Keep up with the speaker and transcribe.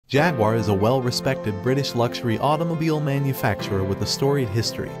Jaguar is a well-respected British luxury automobile manufacturer with a storied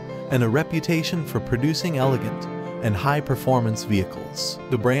history and a reputation for producing elegant and high-performance vehicles.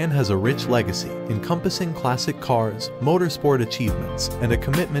 The brand has a rich legacy, encompassing classic cars, motorsport achievements, and a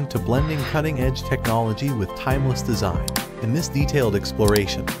commitment to blending cutting-edge technology with timeless design. In this detailed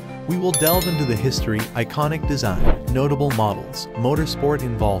exploration, we will delve into the history, iconic design, notable models, motorsport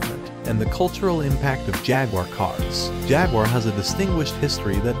involvement, and the cultural impact of Jaguar cars. Jaguar has a distinguished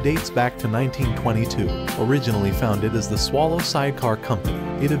history that dates back to 1922. Originally founded as the Swallow Sidecar Company,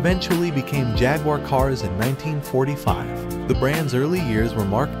 it eventually became Jaguar Cars in 1945. The brand's early years were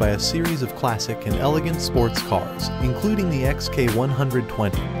marked by a series of classic and elegant sports cars, including the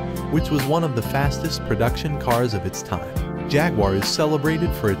XK120, which was one of the fastest production cars of its time. Jaguar is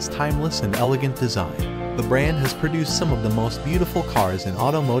celebrated for its timeless and elegant design. The brand has produced some of the most beautiful cars in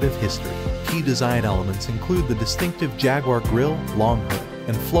automotive history. Key design elements include the distinctive Jaguar grille, long hood,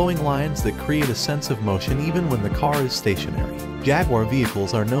 and flowing lines that create a sense of motion even when the car is stationary. Jaguar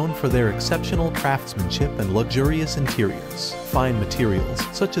vehicles are known for their exceptional craftsmanship and luxurious interiors. Fine materials,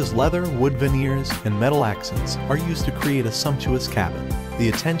 such as leather, wood veneers, and metal accents, are used to create a sumptuous cabin. The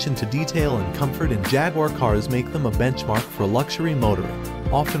attention to detail and comfort in Jaguar cars make them a benchmark for luxury motoring,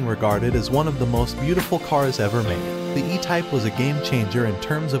 often regarded as one of the most beautiful cars ever made. The E-Type was a game-changer in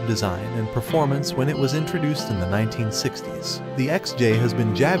terms of design and performance when it was introduced in the 1960s. The XJ has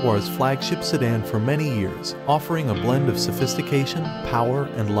been Jaguar's flagship sedan for many years, offering a blend of sophistication, power,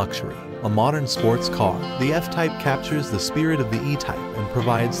 and luxury. A modern sports car, the F-Type captures the spirit of the E-Type and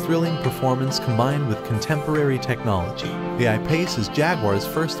provides thrilling performance combined with contemporary technology. The I-Pace is Jaguar's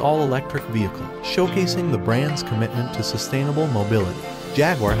first all-electric vehicle, showcasing the brand's commitment to sustainable mobility.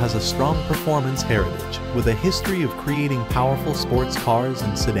 Jaguar has a strong performance heritage, with a history of creating powerful sports cars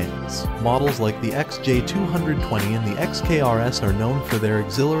and sedans. Models like the XJ220 and the XKRS are known for their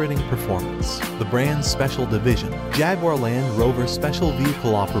exhilarating performance. The brand's special division, Jaguar Land Rover Special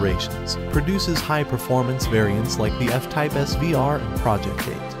Vehicle Operations, produces high-performance variants like the F-Type SVR and Project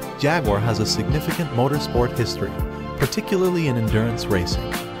 8. Jaguar has a significant motorsport history, particularly in endurance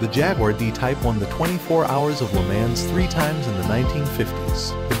racing. The Jaguar D-Type won the 24 Hours of Le Mans 3 times in the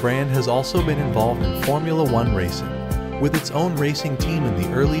 1950s. The brand has also been involved in Formula One racing, with its own racing team in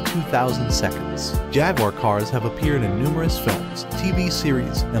the early 2010s. Jaguar cars have appeared in numerous films, TV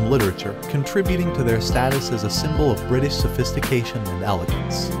series, and literature, contributing to their status as a symbol of British sophistication and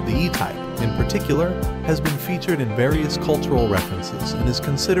elegance. The E-Type, in particular, has been featured in various cultural references and is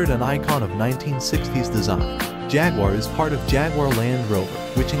considered an icon of 1960s design. Jaguar is part of Jaguar Land Rover,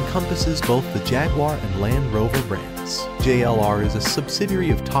 which encompasses both the Jaguar and Land Rover brands. JLR is a subsidiary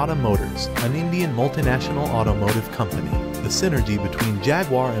of Tata Motors, an Indian multinational automotive company. The synergy between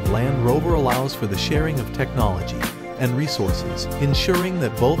Jaguar and Land Rover allows for the sharing of technology and resources, ensuring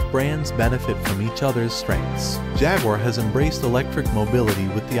that both brands benefit from each other's strengths. Jaguar has embraced electric mobility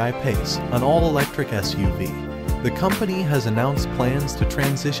with the I-Pace, an all-electric SUV. The company has announced plans to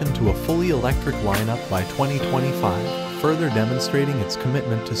transition to a fully electric lineup by 2025, further demonstrating its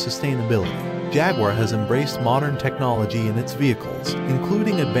commitment to sustainability. Jaguar has embraced modern technology in its vehicles,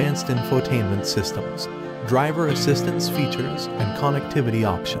 including advanced infotainment systems, driver assistance features, and connectivity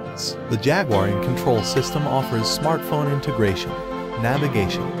options. The Jaguar In-Control system offers smartphone integration,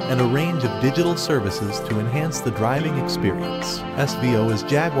 navigation, and a range of digital services to enhance the driving experience. SVO is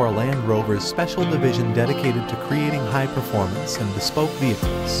Jaguar Land Rover's special division dedicated to creating high-performance and bespoke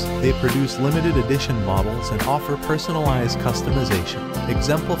vehicles. They produce limited edition models and offer personalized customization,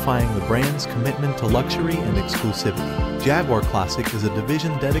 exemplifying the brand's commitment to luxury and exclusivity. Jaguar Classic is a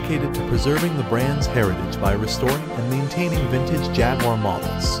division dedicated to preserving the brand's heritage by restoring and maintaining vintage Jaguar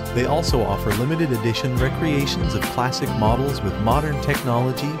models. They also offer limited edition recreations of classic models with modern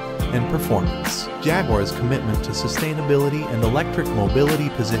technology and performance. Jaguar's commitment to sustainability and electric mobility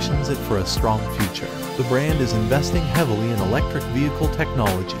positions it for a strong future. The brand is investing heavily in electric vehicle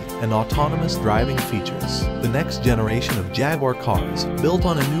technology and autonomous driving features. The next generation of Jaguar cars, built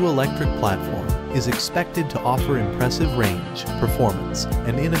on a new electric platform, is expected to offer impressive range, performance,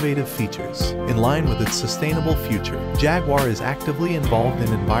 and innovative features. In line with its sustainable future, Jaguar is actively involved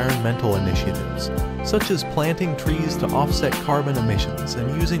in environmental initiatives, such as planting trees to offset carbon emissions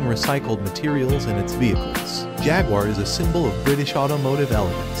and using recycled materials in its vehicles. Jaguar is a symbol of British automotive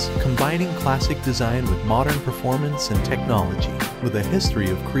elegance, combining classic design with modern performance and technology. With a history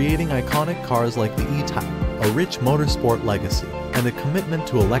of creating iconic cars like the E-Type, a rich motorsport legacy, and a commitment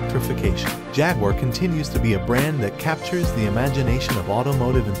to electrification, Jaguar continues to be a brand that captures the imagination of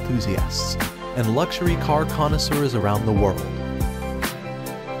automotive enthusiasts and luxury car connoisseurs around the world.